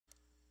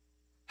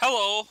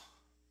Hello,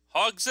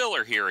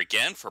 Hogziller here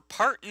again for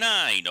part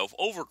 9 of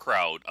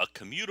Overcrowd, a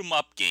Commute 'em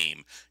Up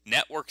game,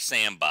 Network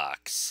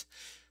Sandbox.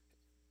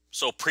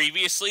 So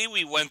previously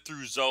we went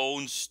through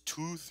zones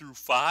 2 through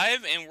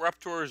 5 and we're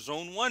up to our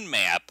zone 1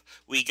 map.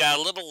 We got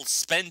a little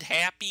spend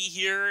happy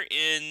here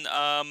in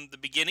the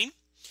beginning,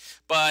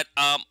 but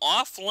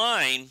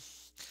offline,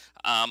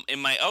 in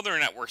my other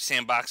Network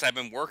Sandbox, I've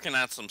been working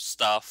on some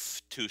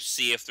stuff to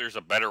see if there's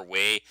a better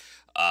way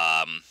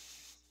um,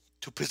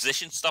 to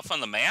position stuff on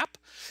the map.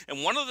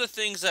 And one of the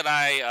things that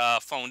I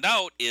found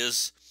out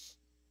is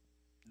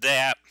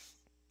that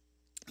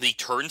the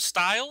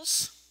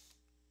turnstiles,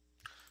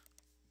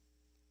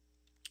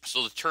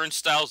 so the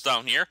turnstiles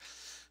down here,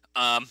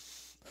 I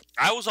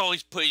was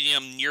always putting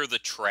them near the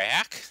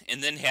track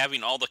and then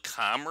having all the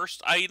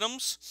commerce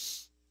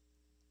items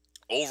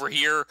over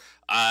here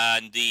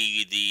on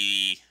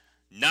the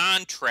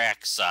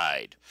non-track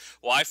side.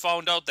 Well, I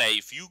found out that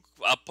if you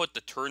put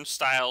the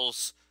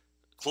turnstiles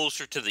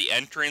closer to the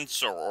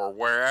entrance or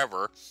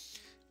wherever,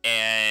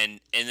 and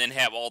then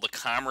have all the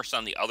commerce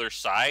on the other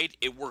side,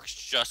 it works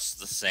just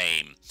the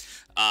same.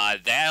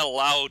 That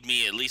allowed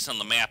me, at least on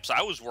the maps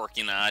I was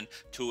working on,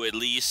 to at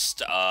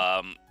least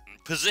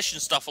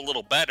position stuff a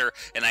little better.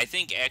 And I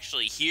think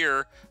actually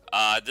here,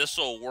 this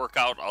will work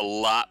out a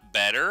lot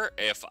better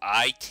if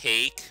I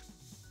take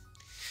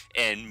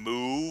and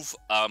move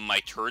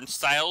my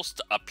turnstiles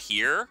to up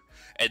here,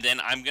 and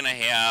then I'm gonna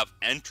have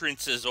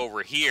entrances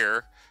over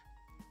here,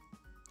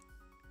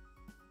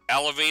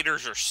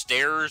 elevators or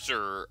stairs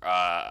or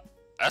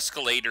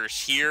escalators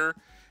here,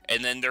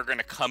 and then they're going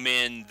to come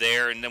in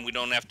there, and then we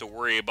don't have to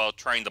worry about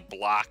trying to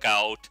block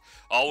out.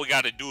 All we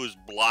got to do is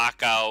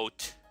block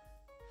out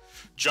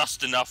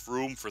just enough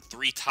room for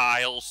 3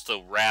 tiles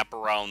to wrap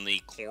around the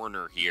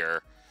corner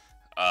here.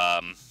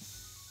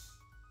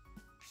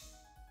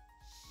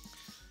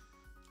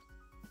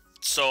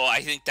 So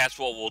I think that's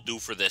what we'll do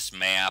for this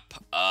map.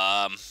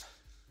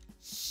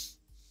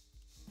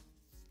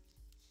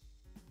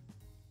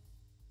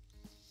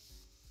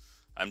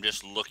 I'm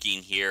just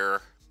looking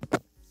here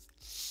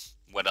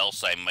what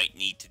else I might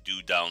need to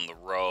do down the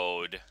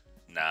road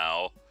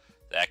now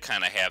that I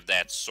kind of have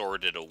that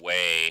sorted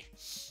away.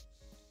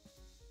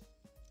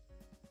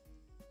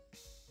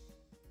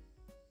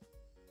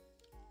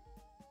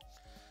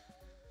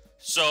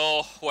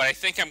 So what I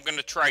think I'm going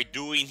to try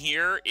doing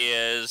here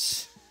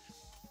is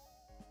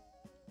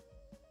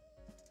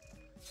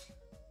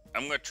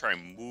I'm going to try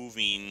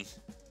moving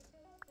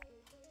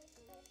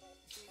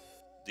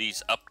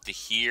these up to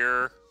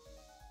here.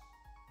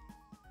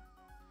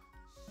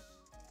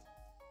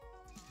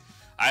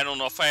 I don't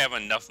know if I have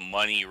enough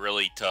money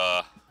really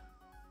to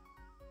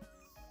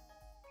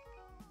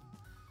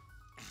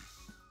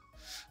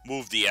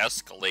move the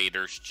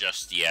escalators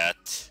just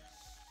yet.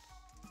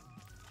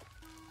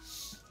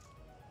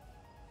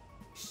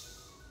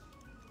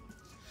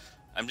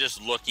 I'm just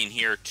looking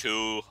here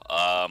too.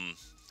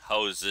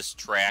 How is this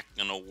track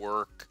gonna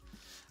work?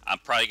 I'm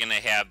probably gonna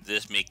have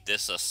this, make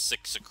this a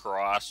 6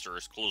 across, or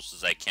as close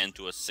as I can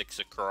to a 6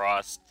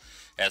 across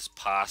as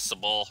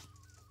possible.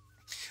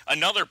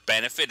 Another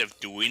benefit of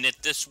doing it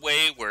this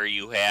way, where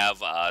you have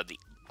the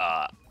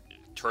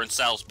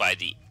turnstiles by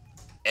the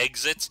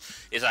exits,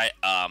 is I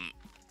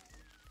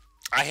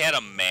had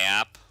a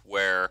map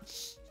where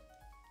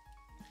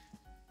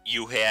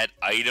you had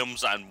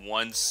items on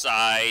one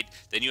side,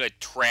 then you had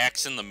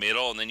tracks in the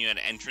middle, and then you had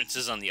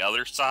entrances on the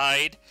other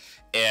side,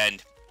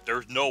 and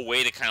there's no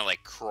way to kind of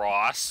like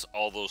cross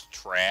all those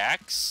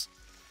tracks.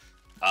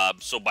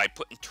 So by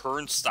putting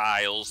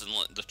turnstiles and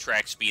letting the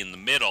tracks be in the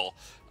middle,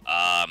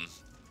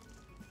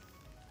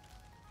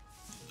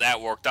 that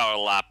worked out a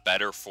lot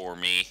better for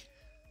me.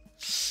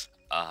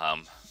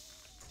 I'm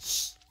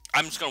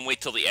just gonna wait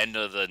till the end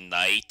of the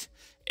night,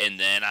 and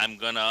then I'm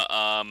gonna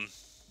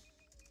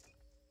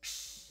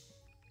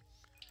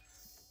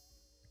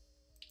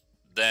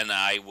then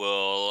I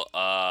will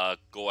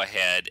go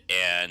ahead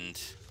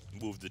and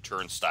move the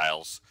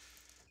turnstiles.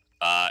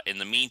 In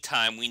the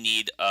meantime, we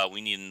need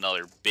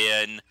another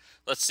bin.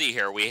 Let's see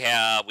here. We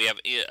have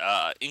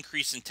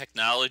increase in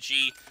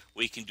technology.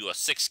 We can do a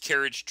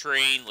 6-carriage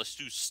train. Let's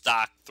do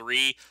stock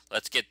 3.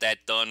 Let's get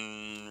that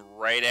done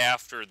right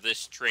after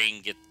this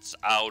train gets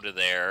out of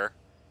there.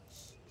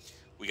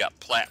 We got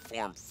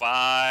platform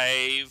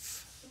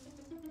 5,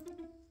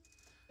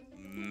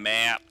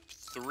 map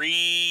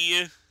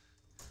 3,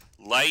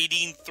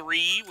 lighting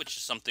 3, which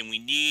is something we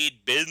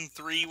need, bin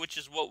 3, which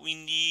is what we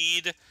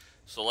need.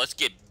 So let's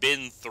get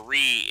bin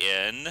 3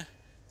 in,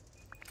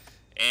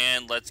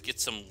 and let's get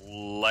some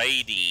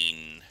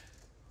lighting.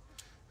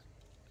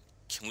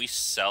 Can we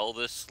sell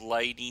this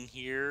lighting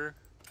here?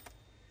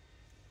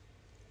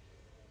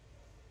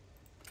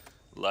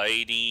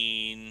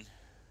 Lighting.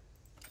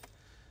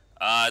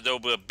 There'll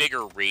be a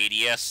bigger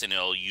radius and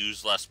it'll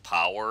use less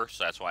power,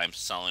 so that's why I'm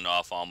selling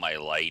off all my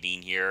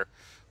lighting here.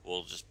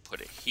 We'll just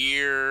put it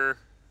here,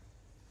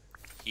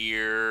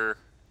 here,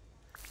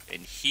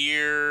 and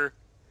here.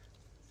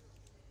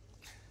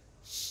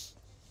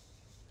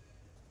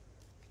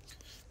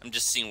 I'm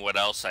just seeing what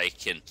else I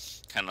can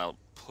kind of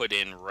put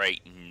in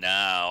right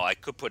now. I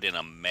could put in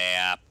a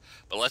map,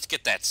 but let's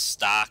get that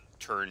stock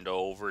turned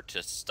over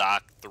to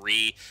stock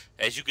 3.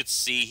 As you can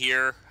see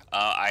here,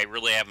 I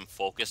really haven't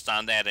focused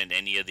on that in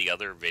any of the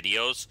other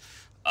videos,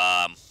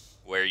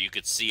 where you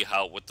could see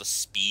what the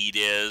speed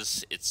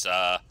is. It's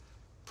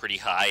pretty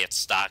high at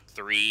stock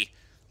 3.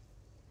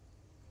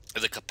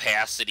 The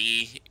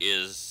capacity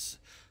is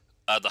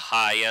the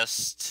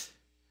highest.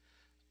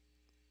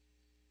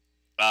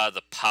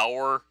 The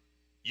power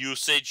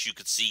usage you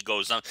could see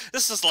goes down.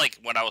 This is like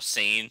what I was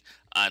saying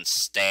on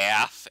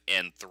staff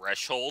and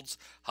thresholds,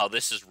 how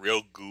this is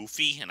real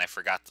goofy, and I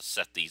forgot to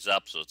set these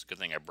up, so it's a good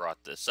thing I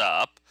brought this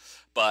up.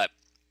 But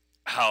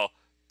how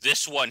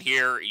this one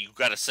here, you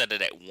got to set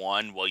it at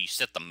 1 while you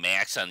set the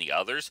max on the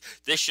others.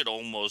 This should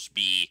almost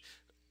be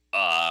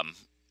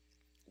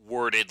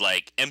worded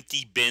like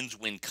empty bins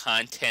when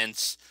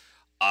contents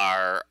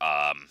are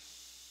I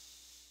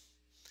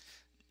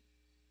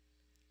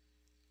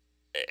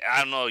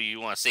don't know, you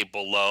want to say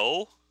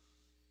below.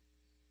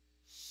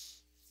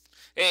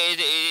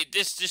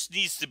 This just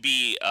needs to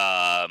be,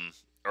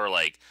 or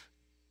like,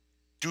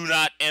 do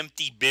not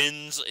empty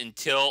bins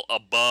until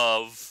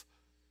above,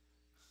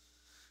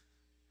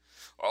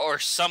 or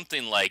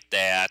something like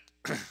that,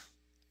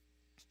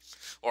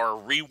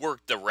 or rework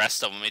the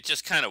rest of them. It's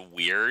just kind of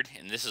weird,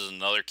 and this is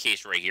another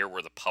case right here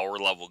where the power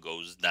level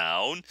goes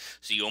down,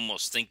 so you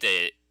almost think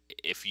that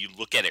if you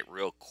look at it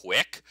real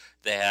quick,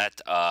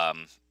 that,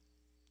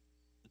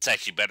 it's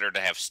actually better to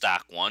have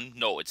stock 1.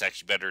 No, it's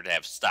actually better to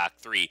have stock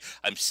 3.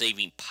 I'm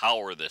saving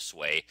power this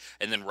way,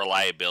 and then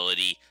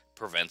reliability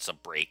prevents a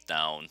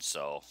breakdown.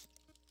 So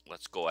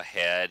let's go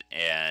ahead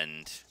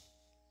and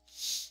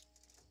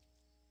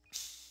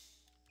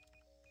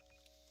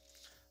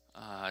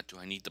do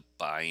I need to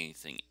buy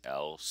anything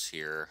else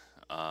here?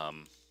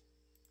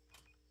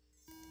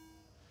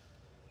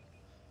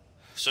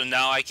 So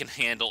now I can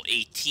handle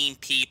 18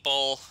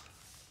 people.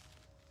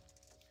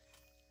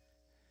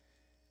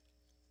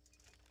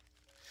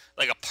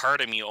 Like, a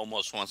part of me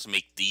almost wants to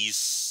make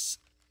these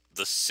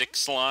the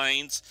 6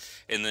 lines,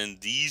 and then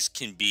these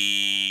can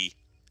be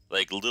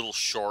like little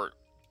short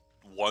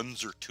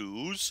 1s or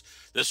 2s.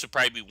 This would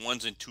probably be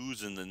 1s and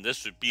 2s, and then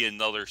this would be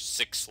another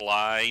 6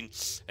 line,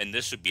 and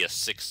this would be a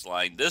 6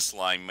 line. This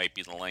line might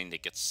be the line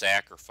that gets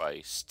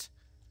sacrificed.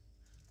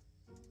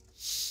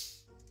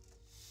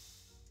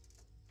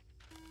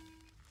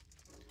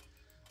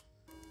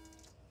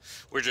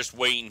 We're just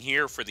waiting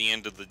here for the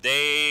end of the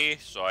day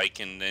so I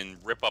can then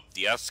rip up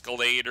the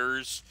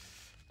escalators.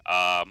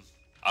 I'm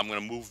going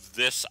to move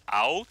this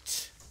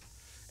out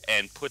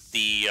and put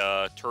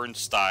the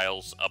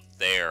turnstiles up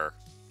there.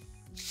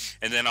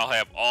 And then I'll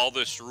have all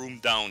this room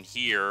down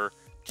here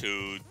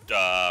to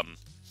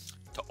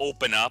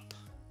open up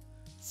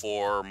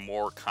for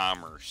more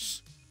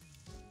commerce.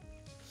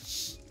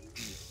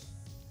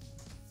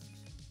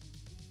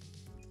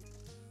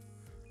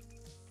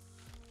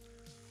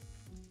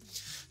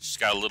 Just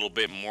got a little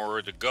bit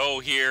more to go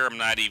here. I'm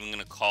not even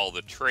going to call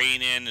the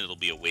train in. It'll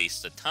be a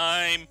waste of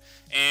time.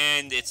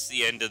 And it's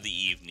the end of the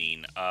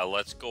evening.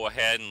 Let's go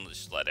ahead and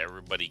just let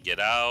everybody get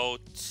out.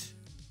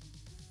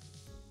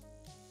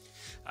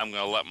 I'm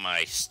going to let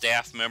my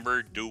staff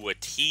member do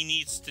what he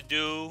needs to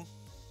do.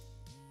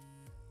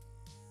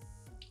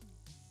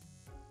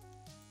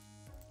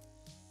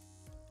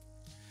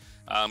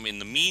 In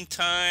the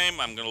meantime,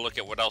 I'm going to look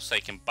at what else I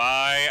can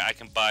buy. I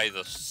can buy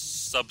the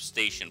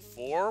Substation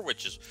 4,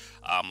 which is,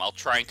 I'll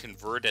try and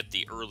convert at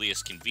the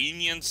earliest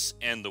convenience,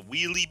 and the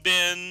wheelie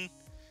bin.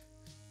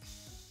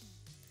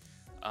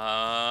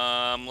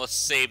 Let's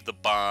save the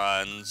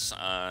bonds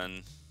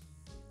on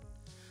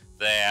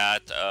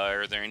that.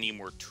 Are there any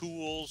more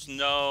tools?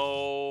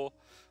 No.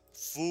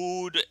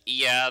 Food,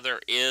 yeah, there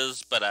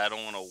is, but I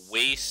don't want to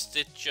waste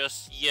it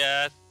just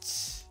yet.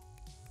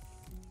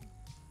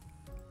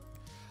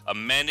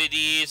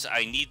 Amenities,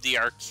 I need the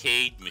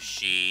arcade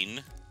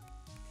machine.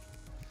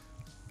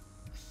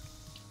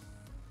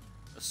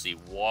 Let's see,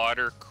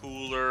 water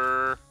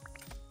cooler,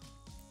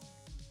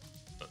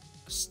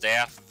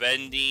 staff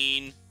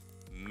vending,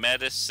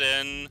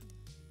 medicine.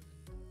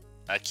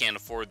 I can't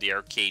afford the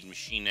arcade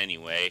machine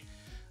anyway.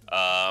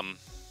 I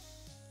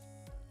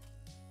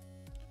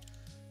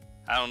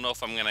don't know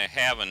if I'm gonna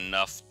have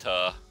enough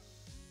to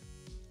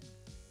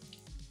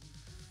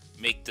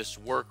make this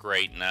work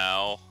right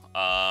now.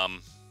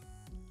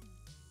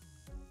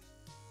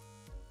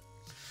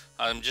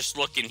 I'm just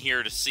looking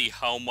here to see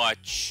how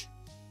much.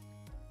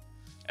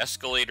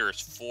 Escalator is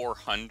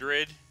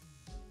 400.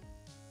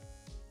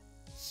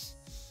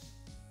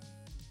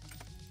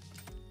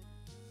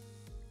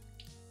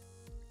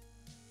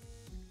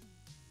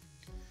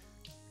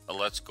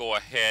 Let's go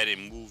ahead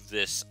and move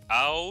this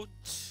out.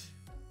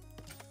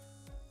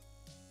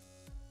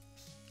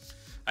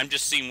 I'm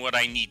just seeing what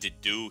I need to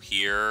do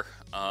here.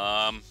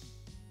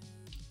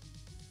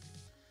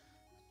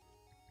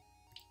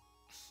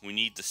 We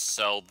need to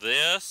sell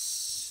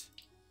this.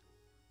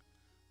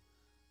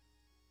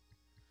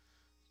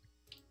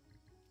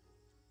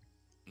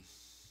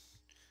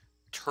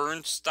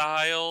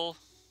 Turnstile.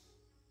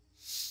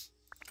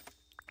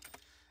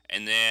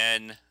 And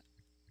then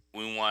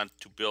we want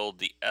to build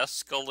the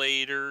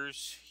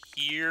escalators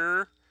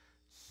here.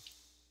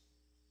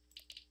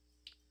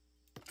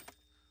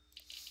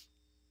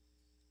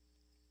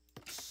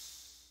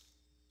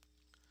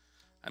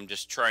 I'm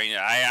just trying to,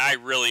 I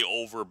really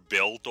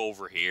overbuilt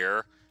over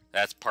here.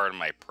 That's part of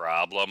my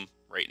problem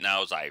right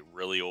now is I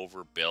really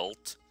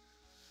overbuilt.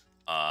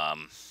 So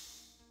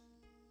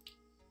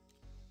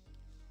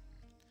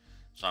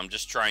I'm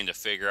just trying to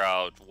figure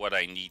out what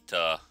I need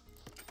to,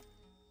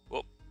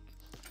 whoop.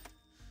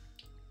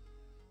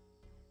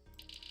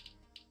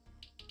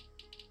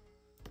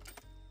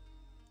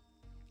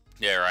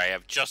 There, I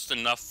have just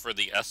enough for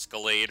the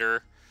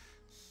escalator.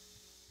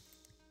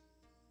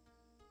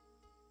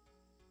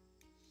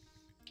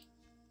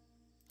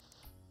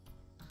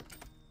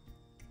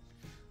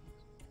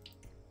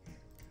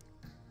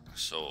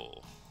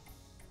 So,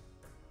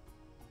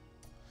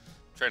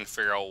 trying to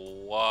figure out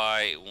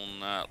why it will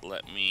not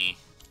let me.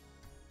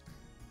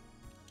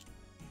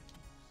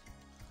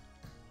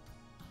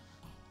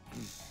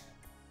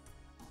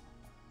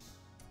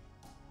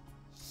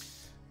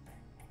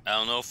 I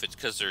don't know if it's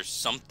because there's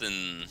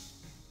something.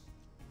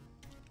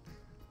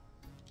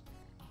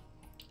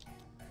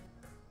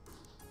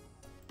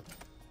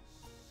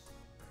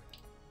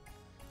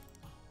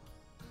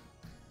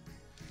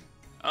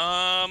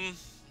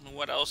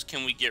 What else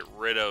can we get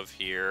rid of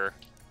here?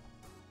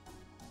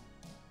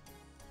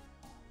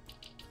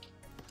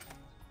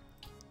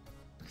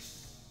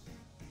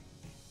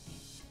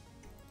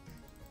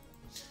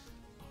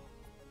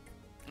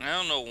 I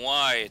don't know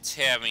why it's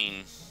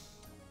having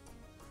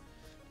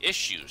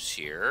issues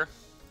here.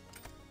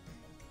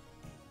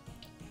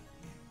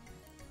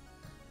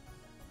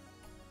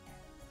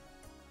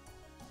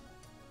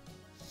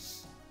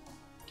 Is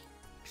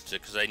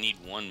it because I need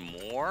one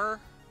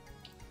more?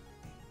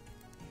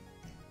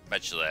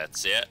 Bet you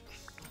that's it.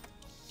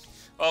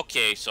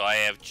 Okay, so I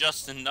have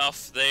just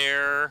enough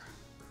there.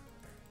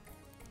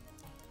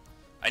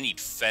 I need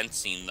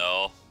fencing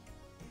though.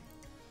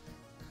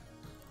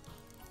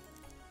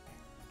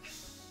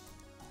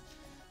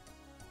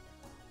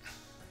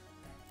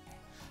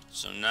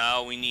 So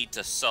now we need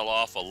to sell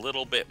off a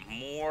little bit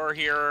more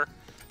here.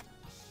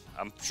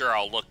 I'm sure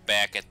I'll look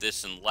back at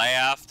this and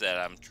laugh that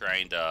I'm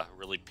trying to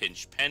really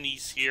pinch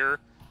pennies here.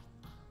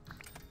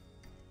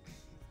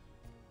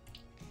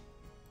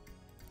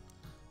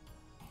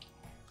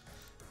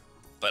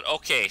 But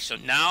okay, so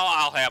now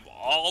I'll have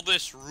all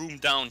this room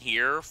down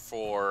here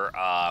for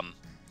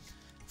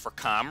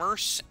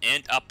commerce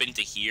and up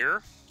into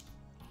here.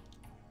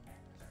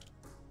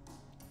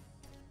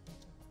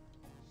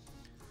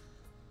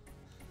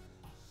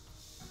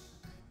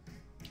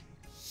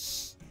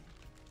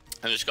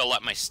 I'm just gonna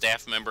let my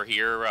staff member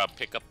here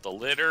pick up the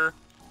litter,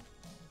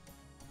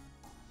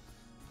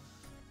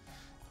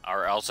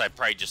 or else I'd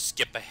probably just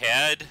skip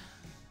ahead.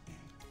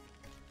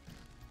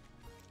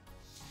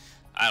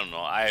 I don't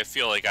know. I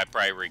feel like I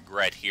probably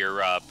regret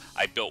here. I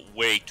built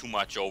way too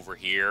much over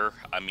here.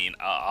 I mean,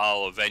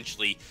 I'll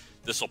eventually,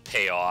 this will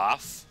pay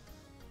off.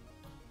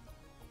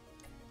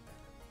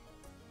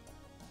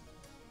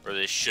 Or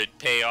this should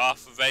pay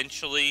off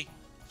eventually.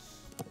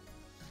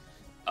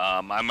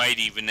 I might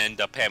even end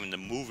up having to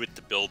move it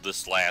to build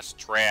this last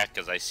track,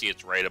 because I see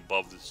it's right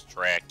above this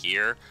track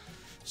here.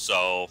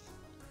 So,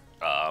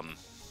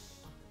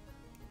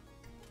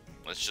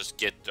 let's just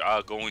get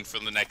going for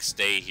the next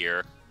day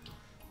here.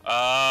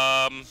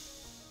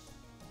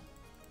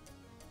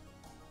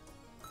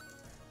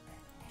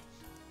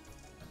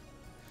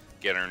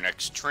 Get our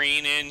next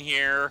train in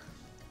here.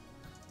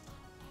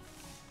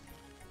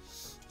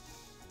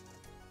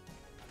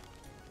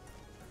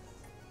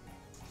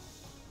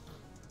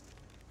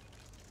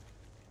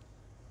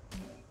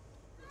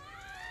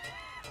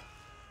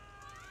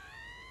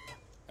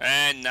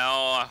 And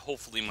now,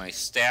 hopefully my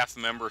staff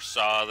member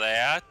saw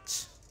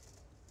that.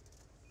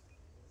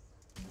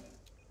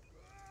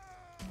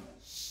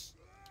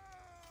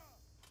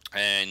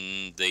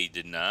 And they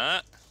did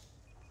not.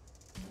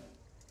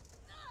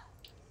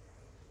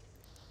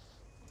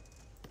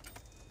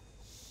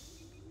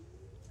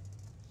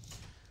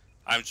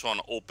 I just want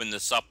to open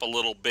this up a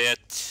little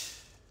bit.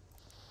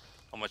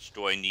 How much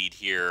do I need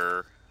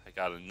here? I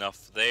got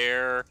enough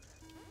there.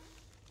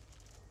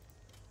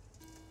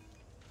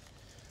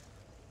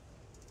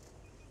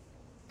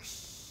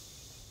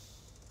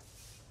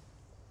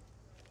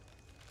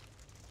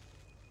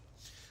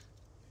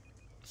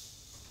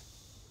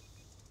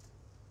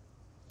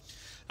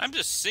 I'm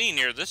just seeing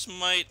here, this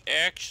might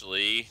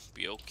actually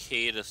be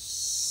okay to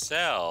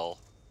sell.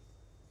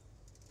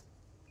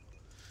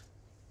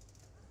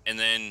 And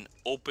then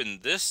open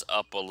this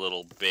up a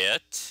little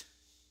bit.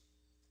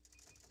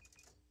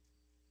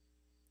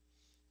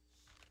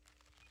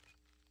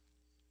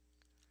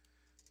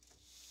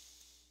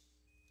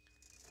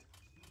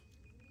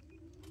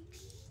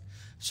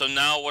 So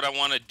now what I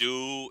want to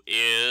do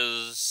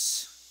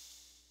is...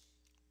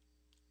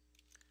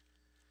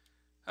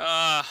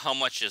 how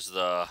much is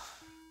the...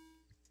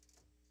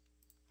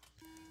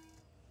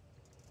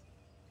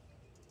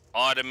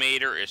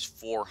 Automator is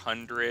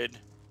 400.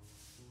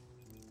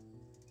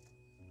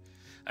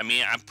 I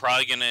mean, I'm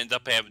probably going to end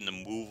up having to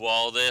move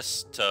all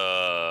this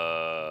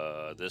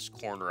to this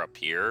corner up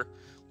here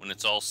when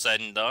it's all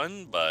said and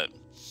done, but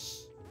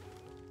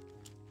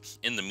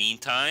in the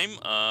meantime,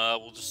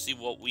 we'll just see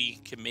what we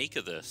can make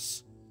of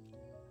this.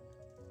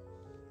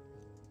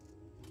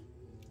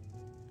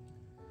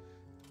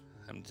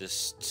 I'm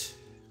just...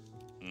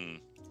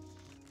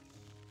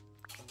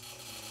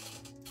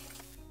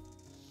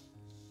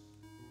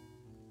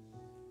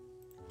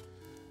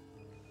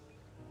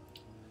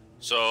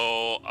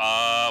 So,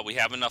 we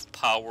have enough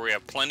power. We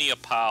have plenty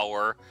of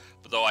power,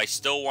 but though I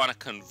still want to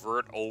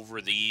convert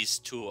over these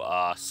to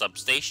a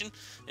substation.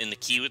 And the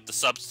key with the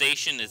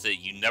substation is that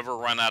you never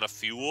run out of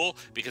fuel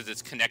because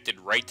it's connected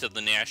right to the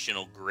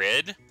national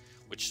grid,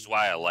 which is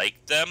why I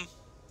like them.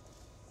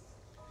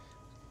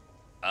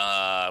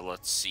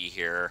 Let's see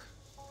here.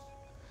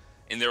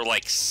 And they're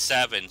like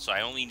 7, so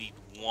I only need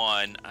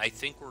 1. I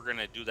think we're going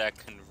to do that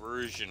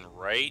conversion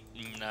right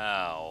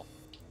now.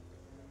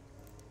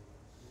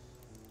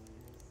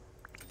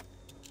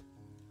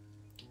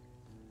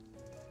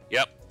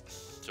 Yep,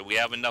 so we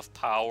have enough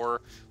power,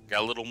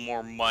 got a little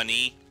more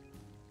money.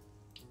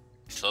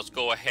 So let's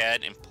go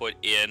ahead and put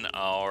in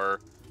our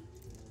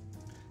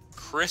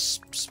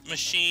crisps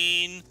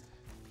machine,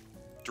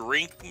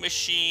 drink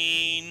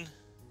machine.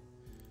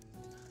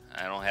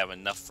 I don't have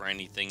enough for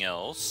anything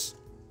else.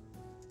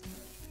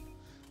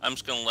 I'm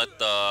just gonna let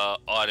the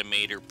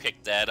automator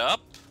pick that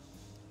up.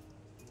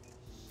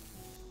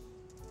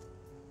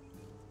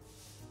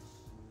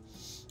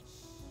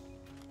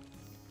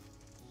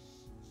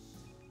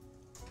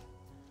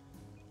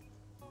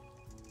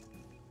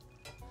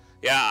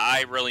 Yeah,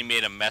 I really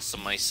made a mess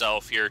of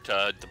myself here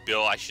to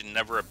build. I should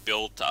never have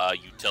built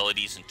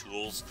utilities and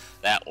tools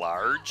that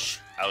large.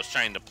 I was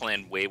trying to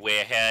plan way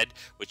ahead,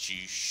 which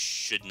you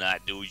should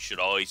not do. You should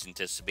always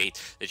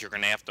anticipate that you're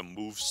going to have to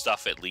move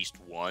stuff at least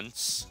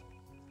once.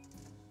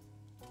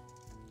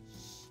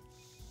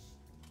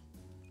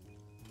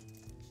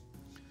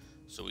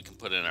 So we can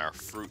put in our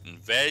fruit and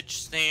veg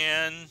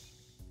stand.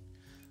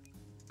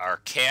 Our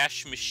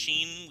cash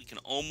machine we can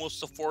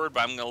almost afford,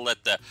 but I'm going to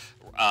let the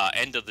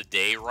end of the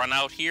day run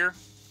out here.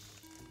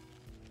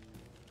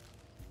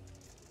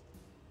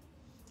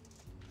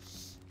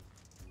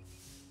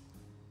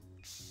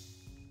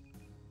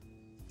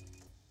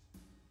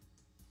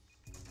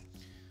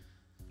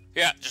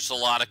 Yeah, just a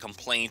lot of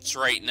complaints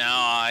right now.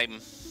 I'm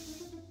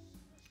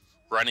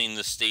running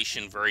the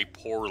station very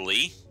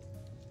poorly.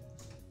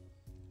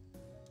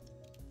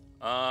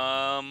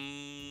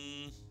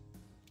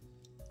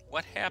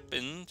 What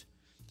happened?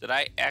 Did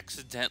I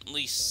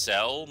accidentally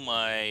sell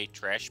my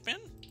trash bin?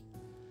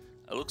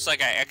 It looks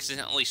like I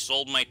accidentally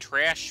sold my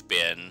trash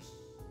bin.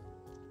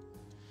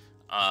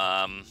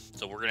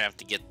 So we're gonna have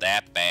to get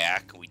that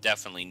back. We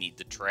definitely need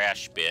the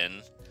trash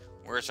bin.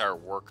 Where's our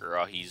worker?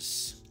 Oh,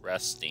 he's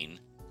resting.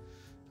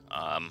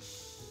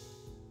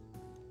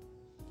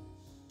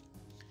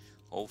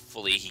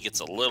 Hopefully he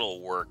gets a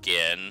little work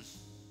in.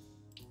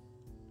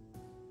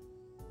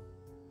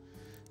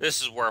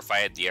 This is where if I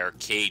had the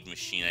arcade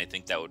machine, I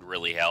think that would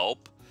really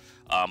help.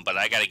 But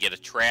I got to get a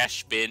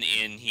trash bin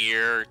in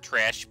here,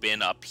 trash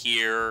bin up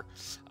here,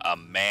 a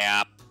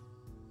map,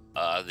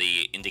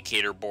 the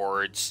indicator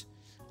boards.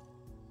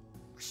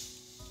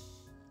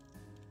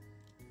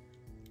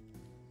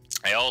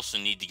 I also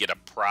need to get a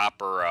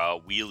proper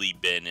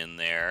wheelie bin in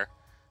there.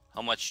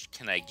 How much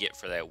can I get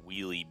for that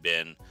wheelie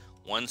bin?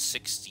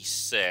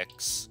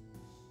 166.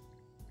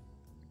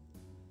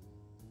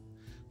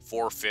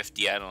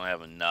 450. I don't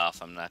have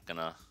enough. I'm not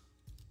gonna.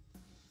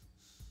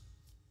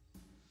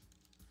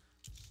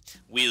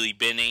 Wheelie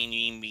bin ain't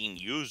even being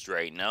used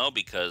right now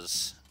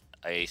because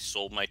I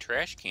sold my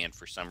trash can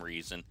for some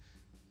reason.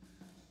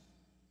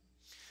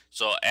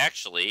 So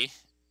actually,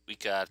 we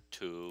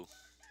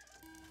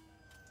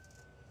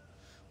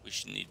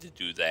should need to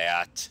do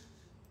that.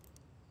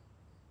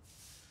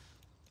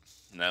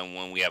 And then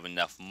when we have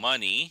enough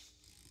money,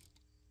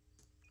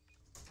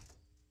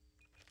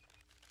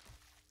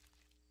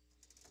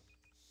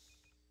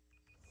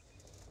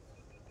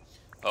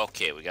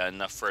 okay, we got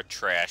enough for a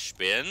trash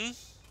bin.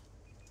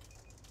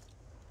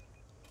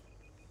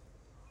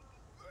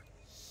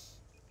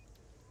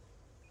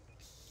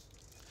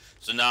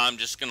 So now I'm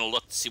just going to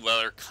look to see what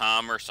other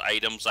commerce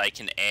items I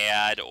can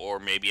add, or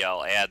maybe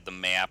I'll add the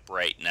map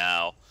right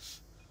now.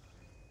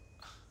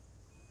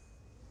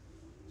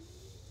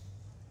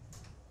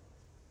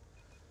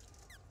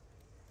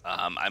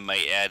 I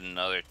might add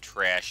another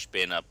trash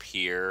bin up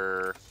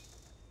here.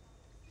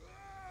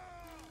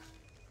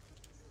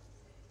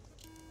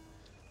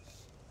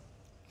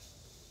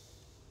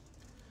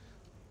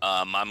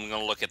 I'm going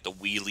to look at the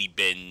wheelie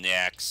bin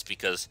next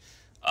because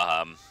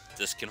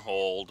this can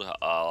hold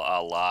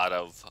a lot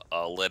of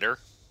litter.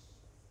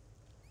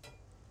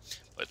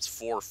 But it's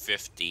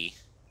 450.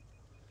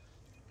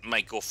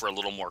 Might go for a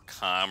little more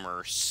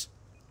commerce.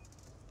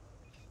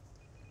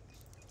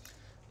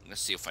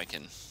 Let's see if I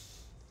can.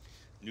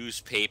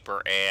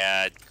 Newspaper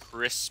ad,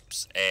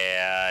 crisps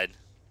ad,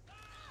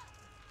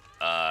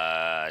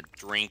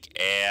 drink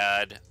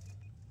ad,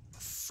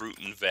 fruit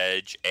and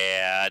veg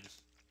ad.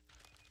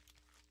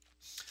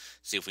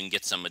 See if we can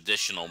get some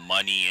additional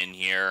money in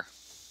here.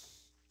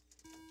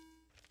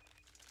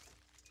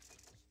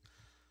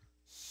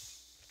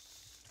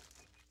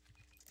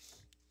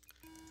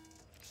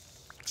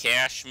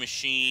 Cash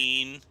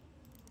machine.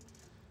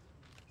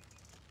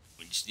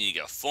 We just need to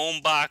get a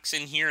phone box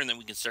in here, and then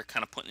we can start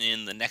kind of putting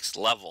in the next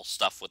level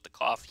stuff with the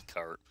coffee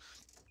cart.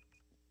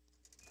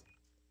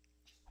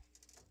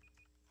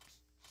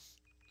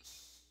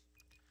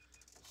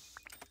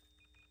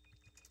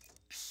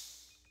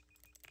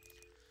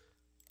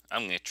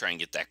 I'm going to try and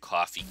get that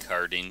coffee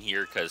cart in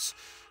here, because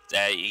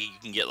that you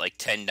can get like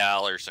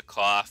 $10 a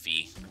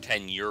coffee,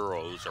 10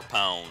 euros or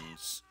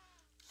pounds.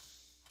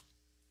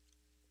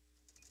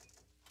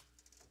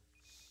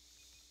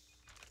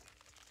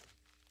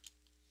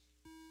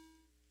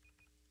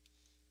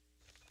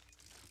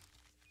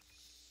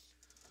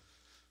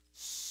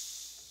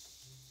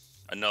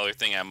 Another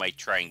thing I might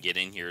try and get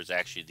in here is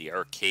actually the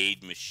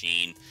arcade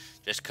machine,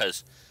 just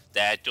because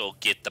that'll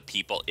get the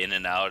people in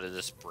and out of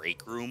this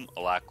break room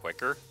a lot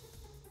quicker.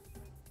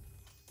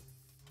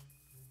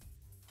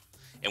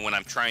 And when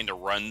I'm trying to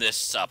run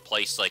this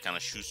place like on a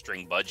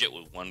shoestring budget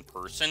with one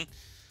person,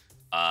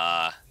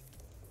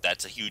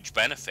 that's a huge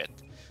benefit.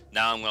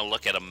 Now I'm going to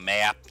look at a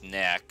map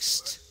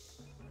next.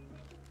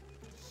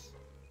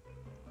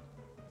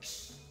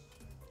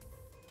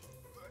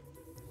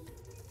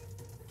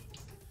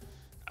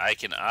 I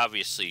can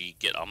obviously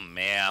get a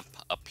map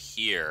up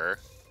here.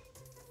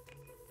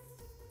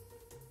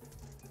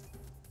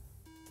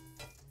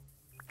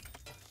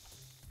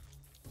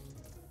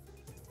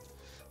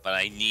 But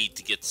I need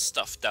to get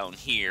stuff down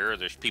here.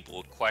 There's people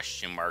with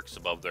question marks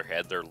above their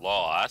head. They're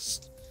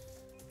lost.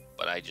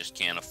 But I just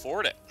can't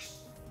afford it.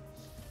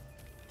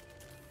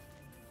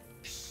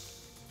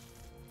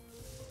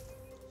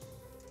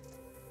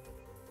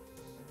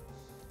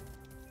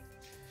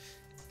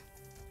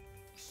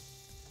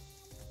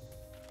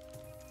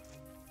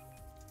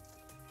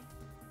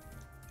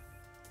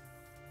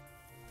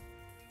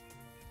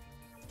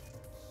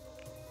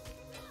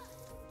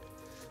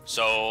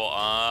 So,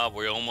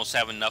 we almost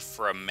have enough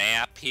for a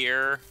map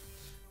here.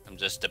 I'm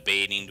just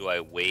debating, do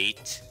I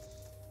wait?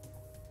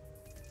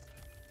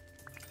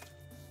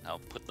 I'll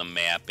put the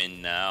map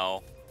in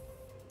now.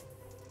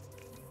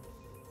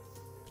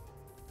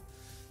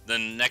 The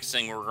next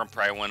thing we're going to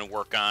probably want to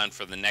work on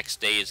for the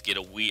next day is get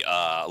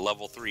a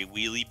level 3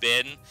 wheelie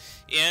bin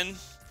in.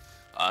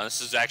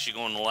 This is actually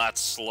going a lot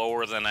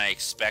slower than I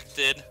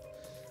expected.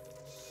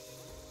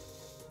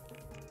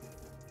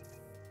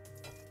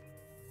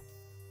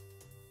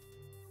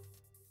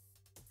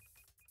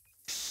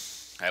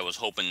 I was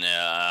hoping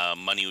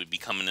money would be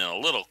coming in a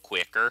little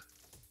quicker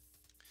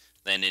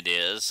than it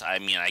is. I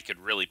mean, I could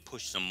really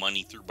push some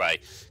money through by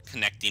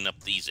connecting up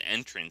these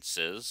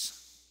entrances.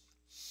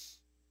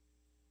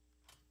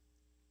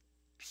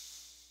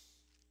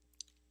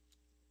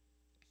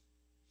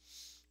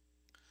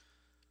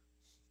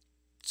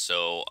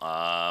 So,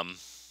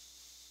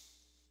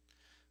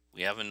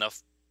 we have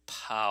enough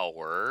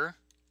power.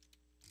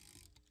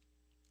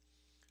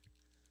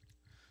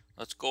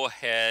 Let's go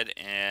ahead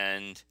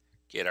and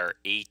get our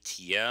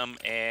ATM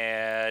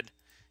ad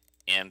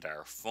and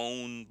our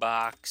phone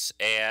box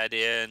ad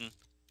in.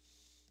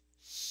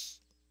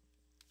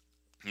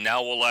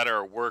 Now we'll let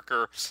our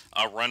worker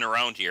run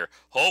around here.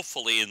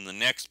 Hopefully in the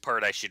next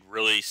part I should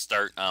really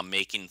start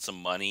making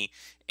some money,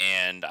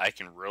 and I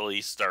can really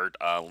start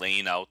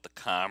laying out the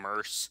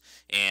commerce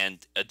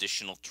and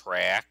additional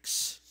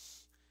tracks.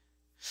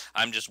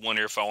 I'm just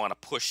wondering if I want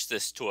to push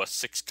this to a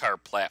 6-car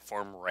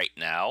platform right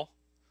now,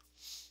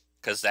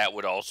 because that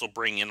would also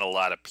bring in a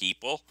lot of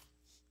people.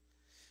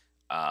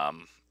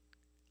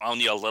 I'll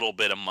need a little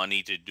bit of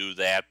money to do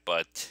that,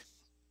 but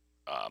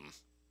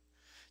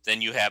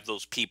then you have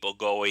those people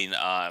going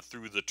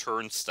through the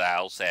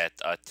turnstiles at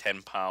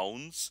 10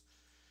 pounds,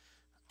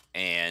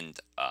 and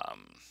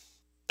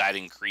that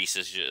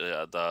increases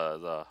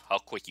the how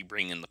quick you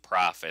bring in the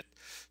profit.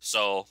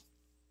 So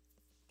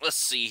let's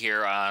see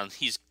here.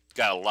 He's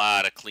got a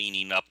lot of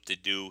cleaning up to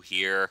do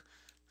here.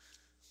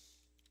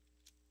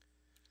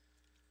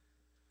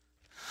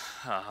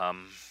 A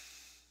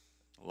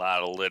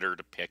lot of litter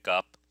to pick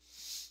up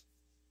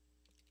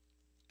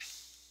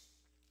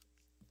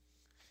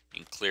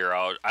and clear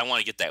out. I want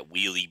to get that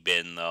wheelie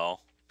bin though.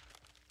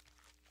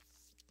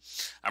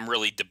 I'm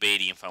really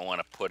debating if I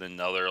want to put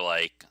another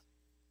like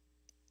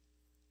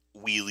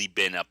wheelie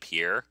bin up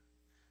here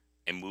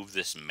and move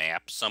this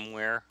map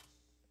somewhere.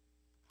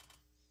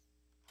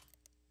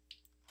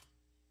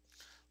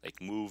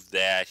 Like move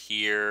that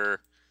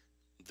here.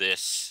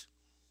 This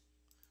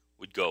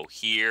would go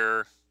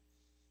here.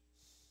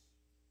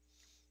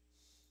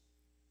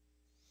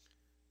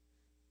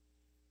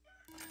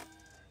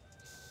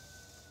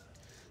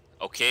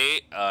 Okay,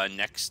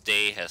 next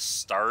day has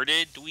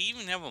started. Do we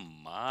even have a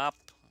mop?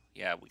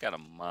 Yeah, we got a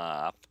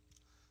mop.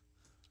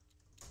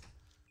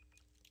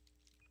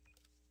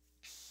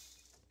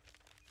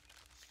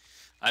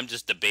 I'm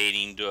just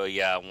debating, do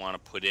I want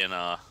to put in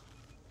a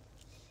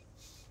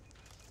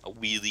a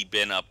wheelie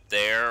bin up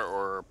there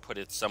or put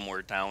it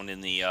somewhere down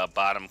in the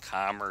bottom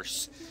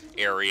commerce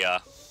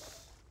area.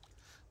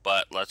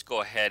 But let's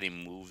go ahead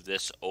and move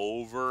this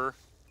over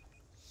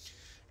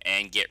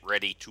and get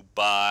ready to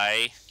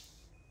buy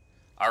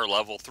our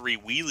level 3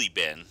 wheelie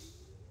bin.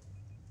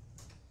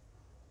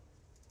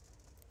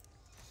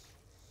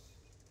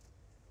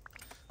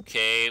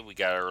 Okay, we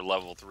got our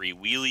level 3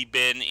 wheelie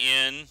bin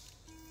in.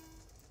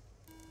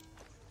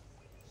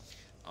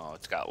 Oh,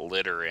 it's got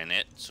litter in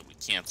it, so we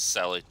can't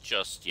sell it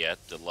just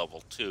yet to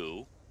level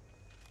 2.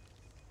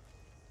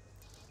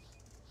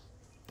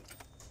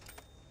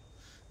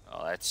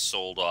 Oh, that's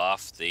sold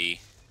off. We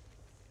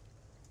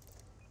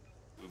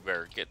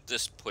better get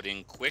this put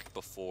in quick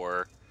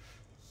before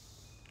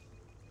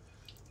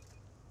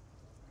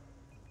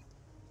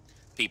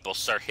people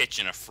start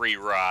hitching a free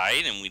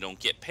ride and we don't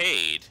get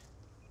paid.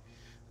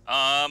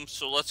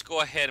 So let's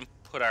go ahead and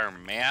put our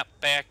map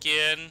back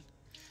in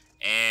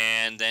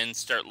and then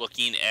start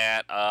looking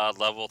at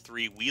level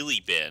 3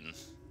 wheelie bin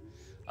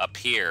up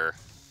here.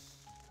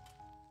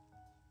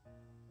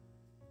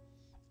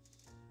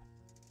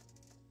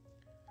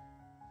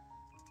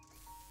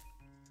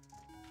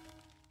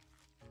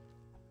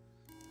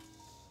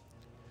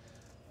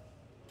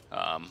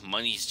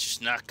 Money's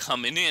just not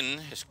coming in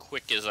as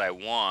quick as I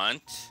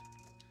want.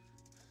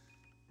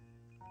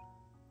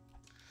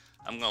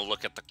 I'm going to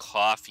look at the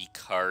coffee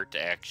cart,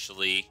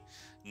 actually,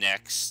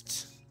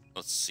 next.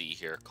 Let's see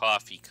here.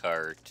 Coffee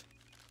cart.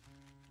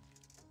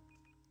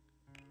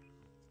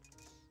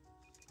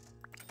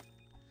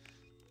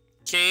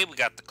 Okay, we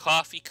got the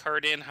coffee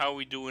cart in. How are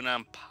we doing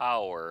on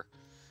power?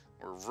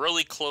 We're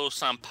really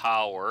close on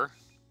power.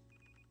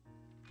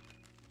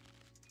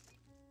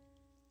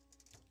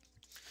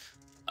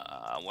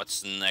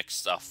 What's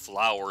next? A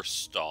flower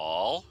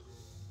stall.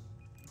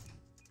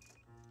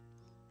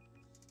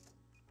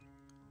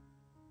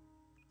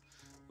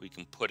 We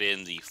can put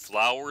in the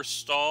flower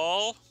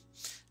stall.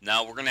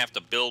 Now we're going to have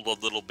to build a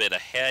little bit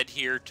ahead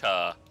here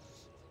to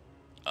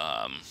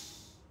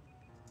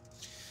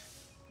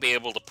be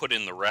able to put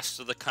in the rest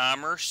of the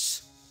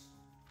commerce.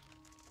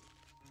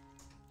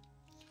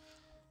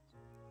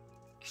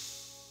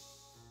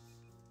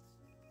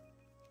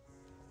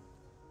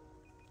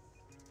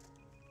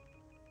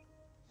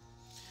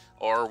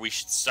 Or we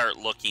should start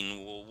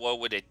looking, well, what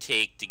would it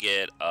take to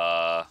get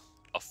a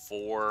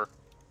 4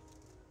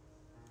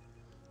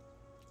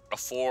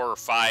 or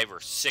 5 or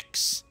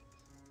 6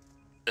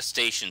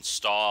 station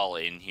stall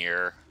in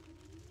here.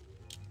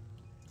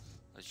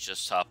 Let's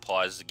just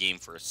pause the game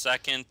for a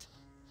second.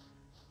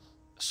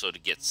 So to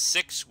get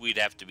 6, we'd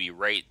have to be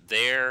right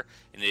there,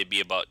 and it'd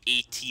be about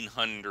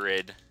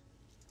 1,800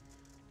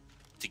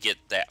 to get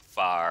that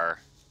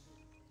far.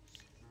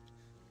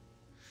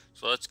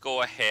 So let's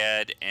go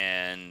ahead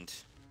and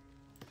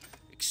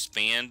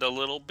expand a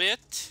little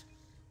bit.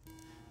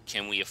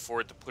 Can we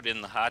afford to put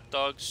in the hot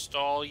dog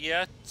stall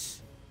yet?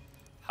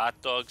 Hot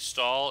dog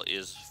stall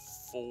is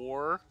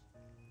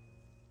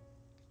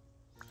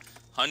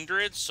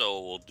 400,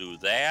 so we'll do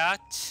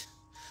that.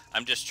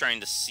 I'm just trying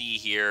to see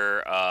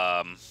here.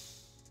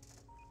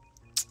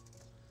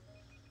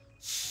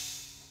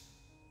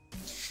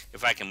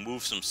 If I can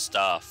move some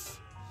stuff.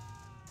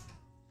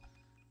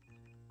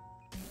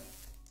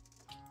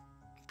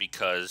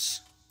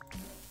 Because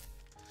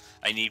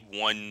I need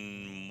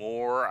one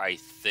more, I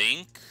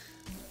think.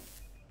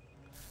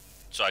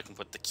 So I can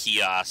put the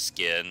kiosk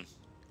in.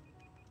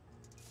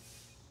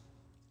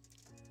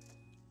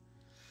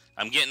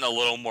 I'm getting a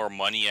little more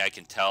money. I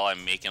can tell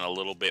I'm making a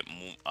little bit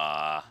more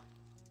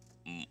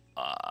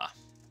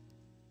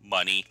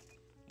money.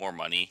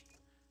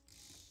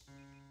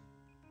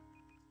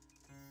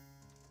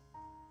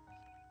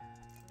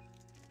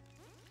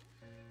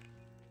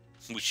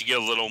 We should get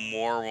a little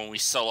more when we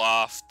sell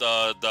off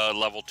the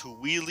level 2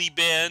 wheelie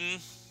bin.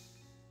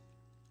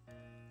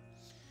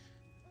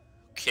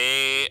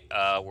 Okay,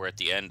 we're at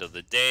the end of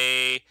the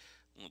day.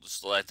 We'll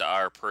just let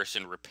our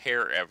person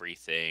repair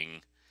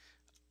everything.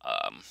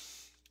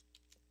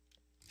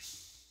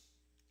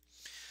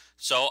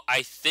 So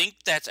I think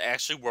that's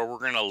actually where we're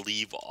going to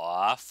leave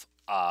off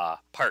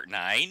part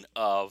 9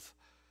 of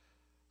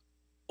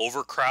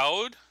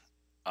Overcrowd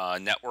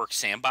Network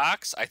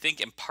Sandbox. I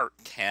think in part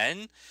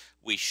 10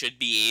 we should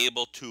be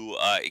able to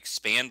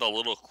expand a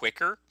little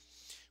quicker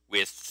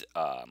with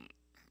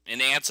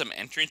and add some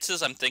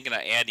entrances. I'm thinking of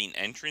adding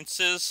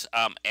entrances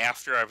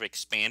after I've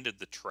expanded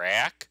the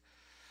track.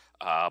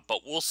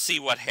 But we'll see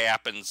what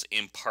happens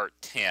in part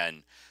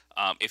 10.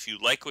 If you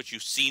like what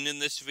you've seen in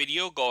this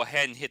video, go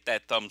ahead and hit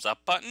that thumbs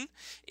up button.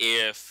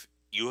 If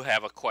you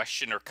have a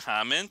question or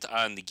comment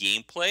on the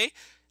gameplay,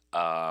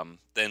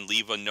 then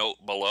leave a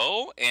note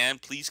below,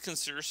 and please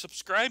consider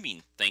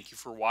subscribing. Thank you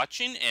for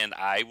watching, and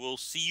I will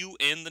see you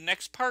in the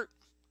next part.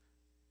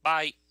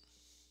 Bye.